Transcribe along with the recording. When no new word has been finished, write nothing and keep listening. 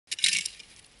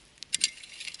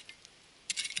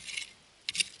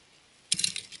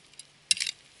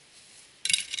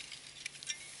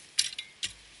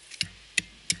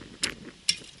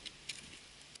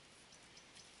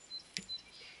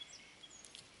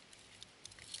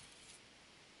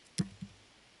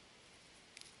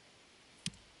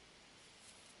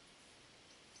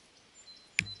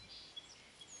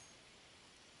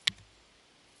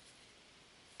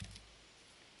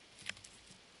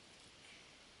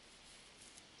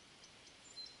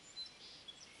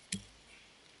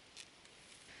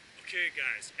Okay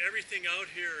guys, everything out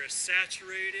here is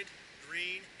saturated,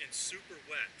 green, and super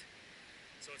wet.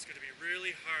 So it's going to be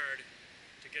really hard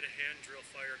to get a hand drill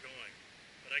fire going.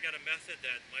 But I got a method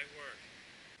that might work.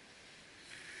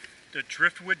 The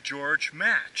Driftwood George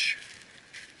match.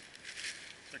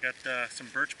 So I got some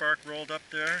birch bark rolled up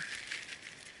there.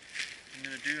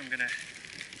 What I'm going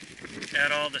to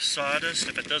add all the sawdust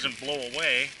if it doesn't blow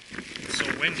away. It's so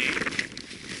windy. So I'm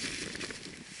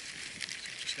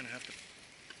just going to have to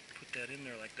put that in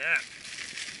there like that.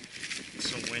 It's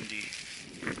so windy.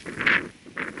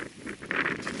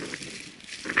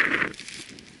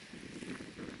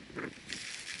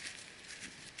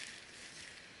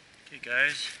 Okay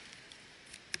guys.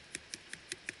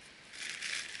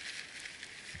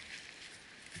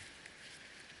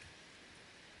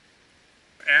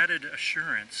 Added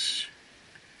assurance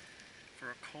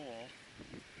for a coal,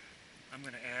 I'm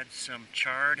going to add some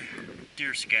charred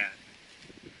deer scat.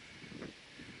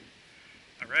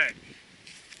 Alright.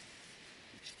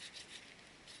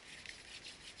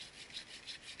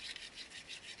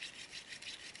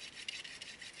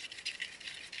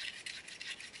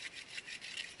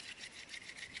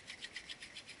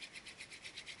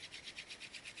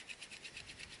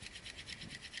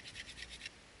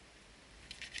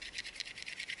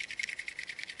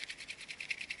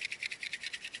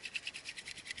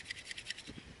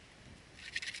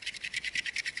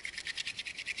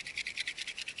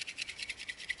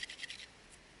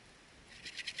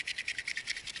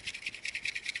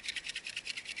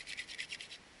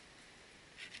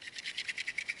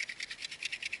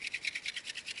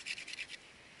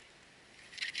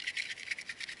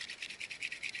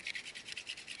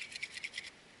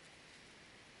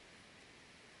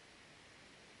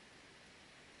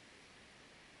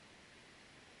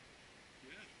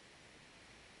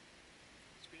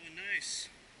 Nice.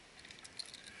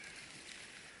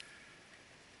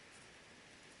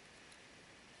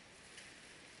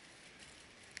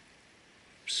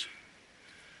 Oops.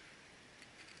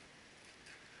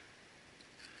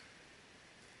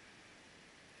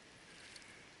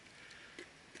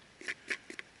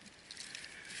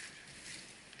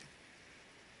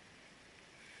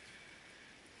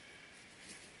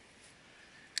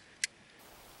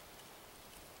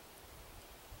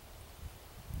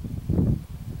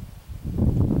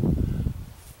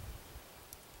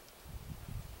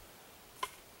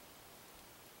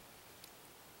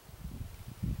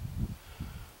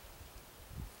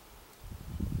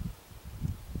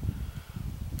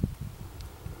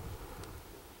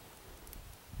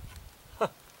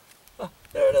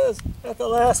 There it is, at the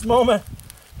last moment,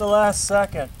 the last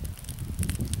second.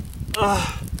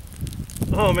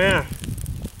 Oh man.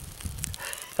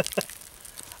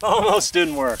 Almost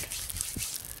didn't work.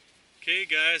 Okay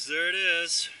guys, there it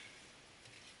is.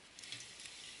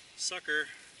 Sucker.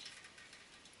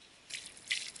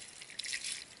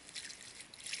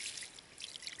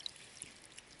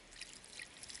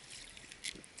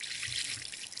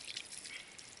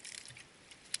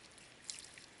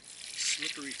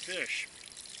 Slippery fish.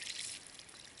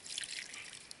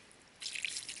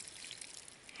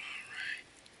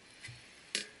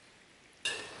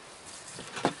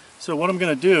 So what I'm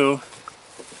going to do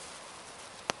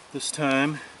this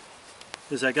time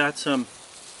is I got some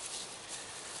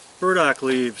burdock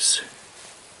leaves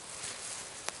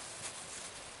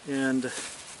and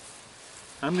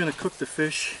I'm going to cook the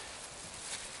fish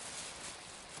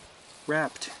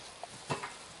wrapped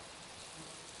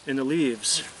in the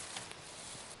leaves.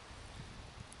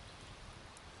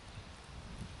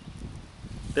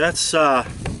 That's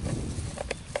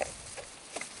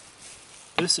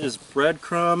this is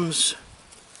breadcrumbs,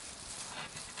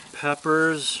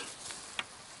 peppers,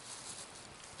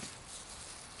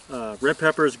 red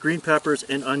peppers, green peppers,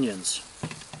 and onions.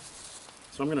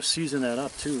 So I'm going to season that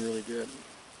up too really good.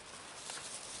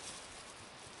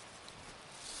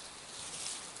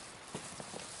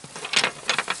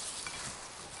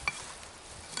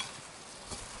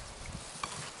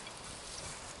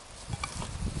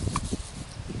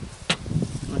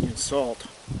 Onion salt.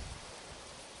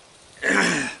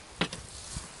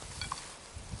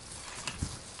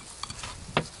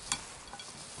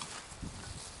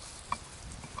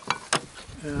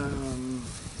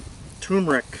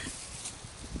 Turmeric.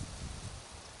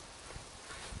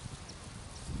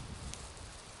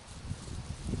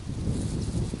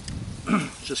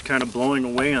 Just kind of blowing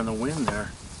away on the wind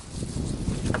there.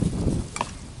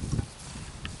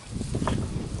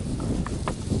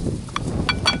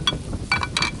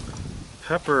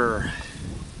 Pepper.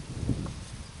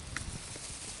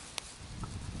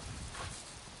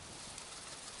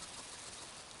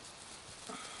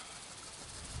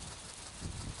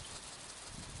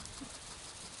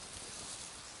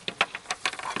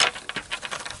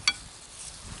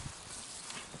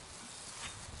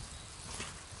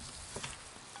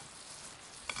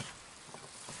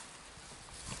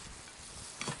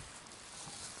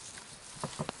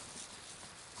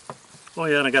 Oh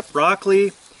yeah, and I got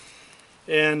broccoli,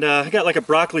 and I got like a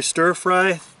broccoli stir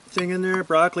fry thing in there.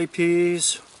 Broccoli,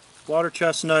 peas, water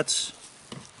chestnuts,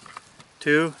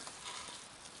 too.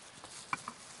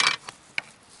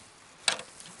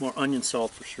 More onion salt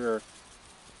for sure.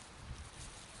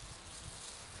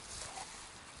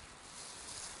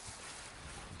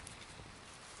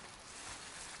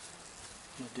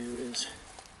 What I'm gonna do is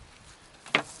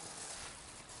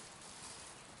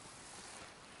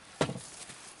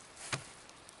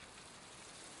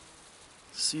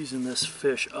season this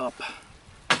fish up.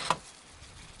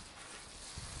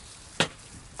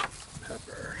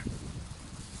 Pepper.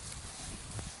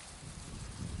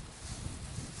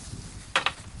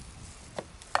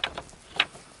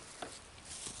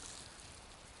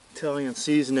 Italian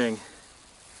seasoning.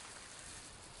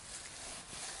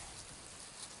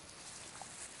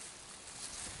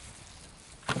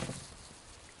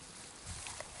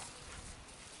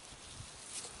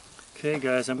 Okay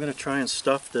guys, I'm going to try and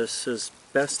stuff this as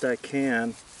best I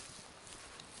can.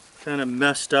 Kind of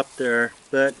messed up there,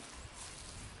 but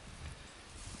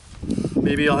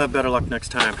maybe I'll have better luck next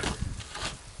time.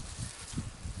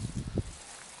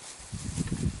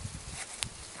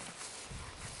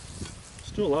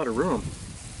 Still a lot of room.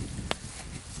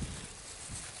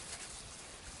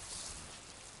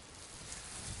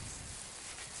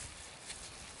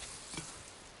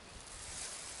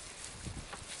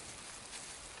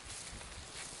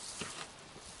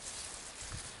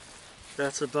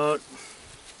 That's about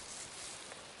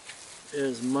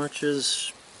as much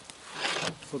as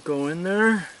will go in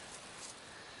there.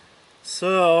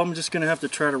 So I'm just gonna have to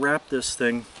try to wrap this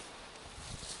thing.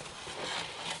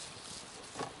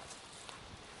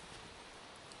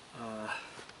 I'm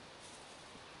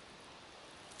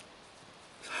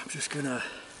just gonna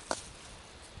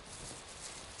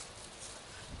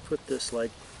put this like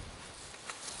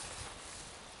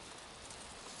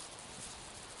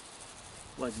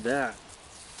that.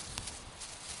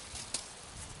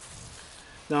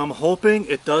 Now I'm hoping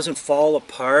it doesn't fall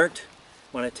apart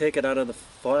when I take it out of the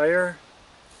fire,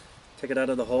 take it out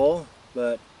of the hole,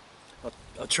 but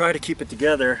I'll try to keep it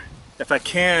together. If I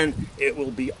can, it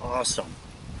will be awesome.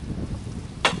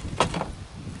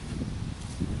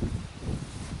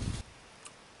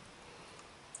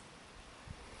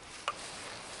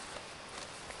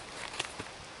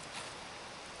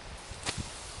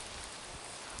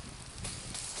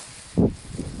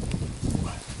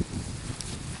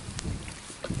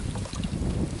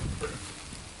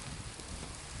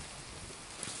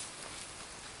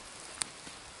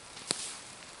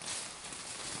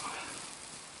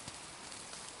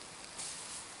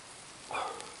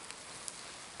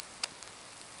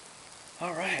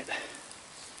 All right,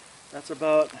 that's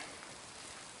about,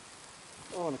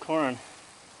 oh, and the corn.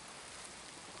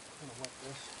 I'm gonna wet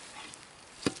this.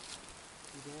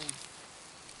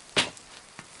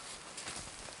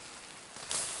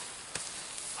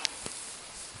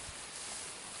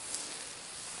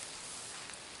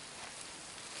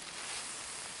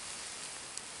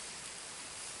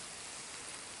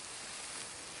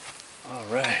 All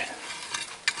right.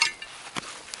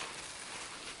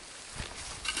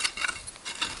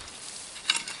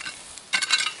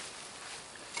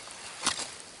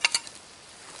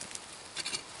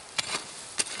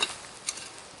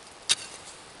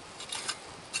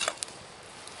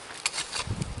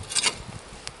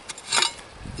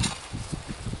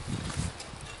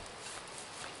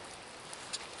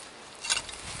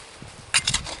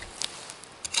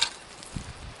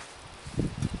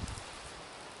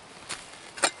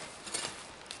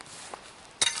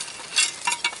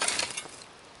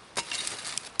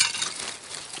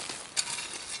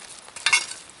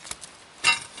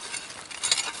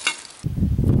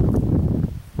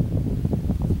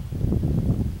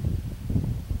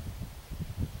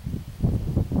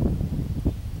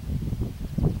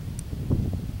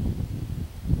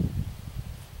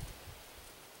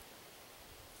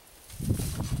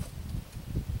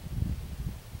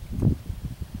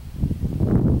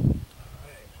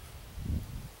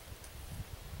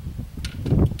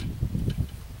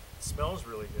 Smells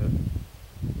really good.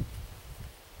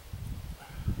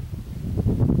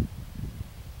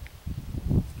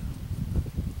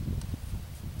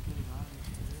 Getting out of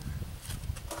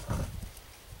here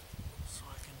so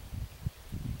I can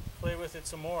play with it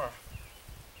some more.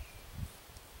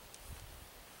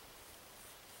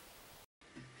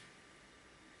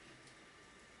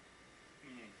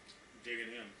 Dig it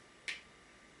in.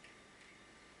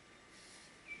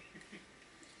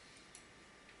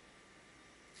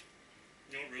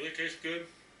 You know what really tastes good?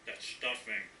 That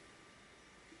stuffing.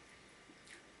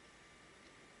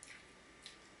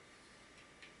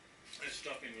 That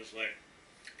stuffing was like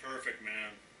perfect,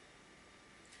 man.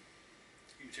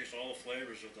 You can taste all the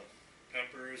flavors of the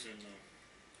peppers and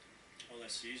all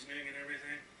that seasoning and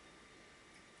everything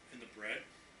in the bread.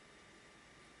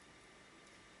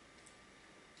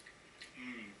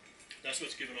 Mmm. That's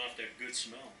what's giving off that good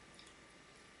smell.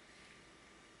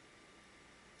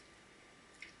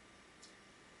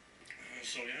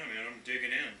 So yeah, man, I'm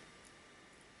digging in.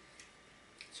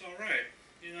 It's alright,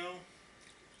 you know.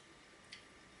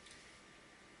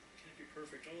 Can't be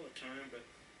perfect all the time, but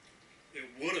it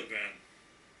would have been.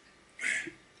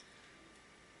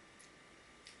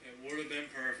 It would have been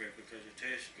perfect because it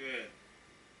tastes good.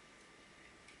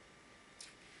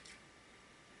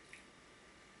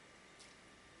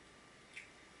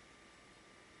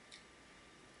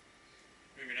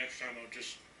 Maybe next time I'll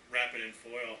just wrap it in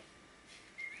foil.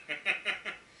 What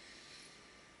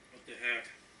the heck?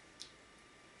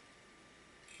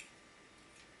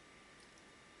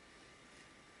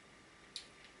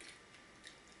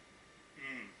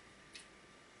 Mmm.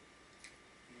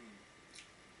 Mmm.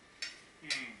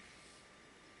 Mmm.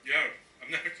 Yeah,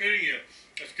 I'm not kidding you.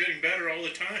 It's getting better all the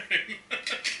time.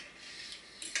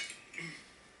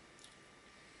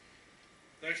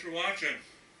 Thanks for watching.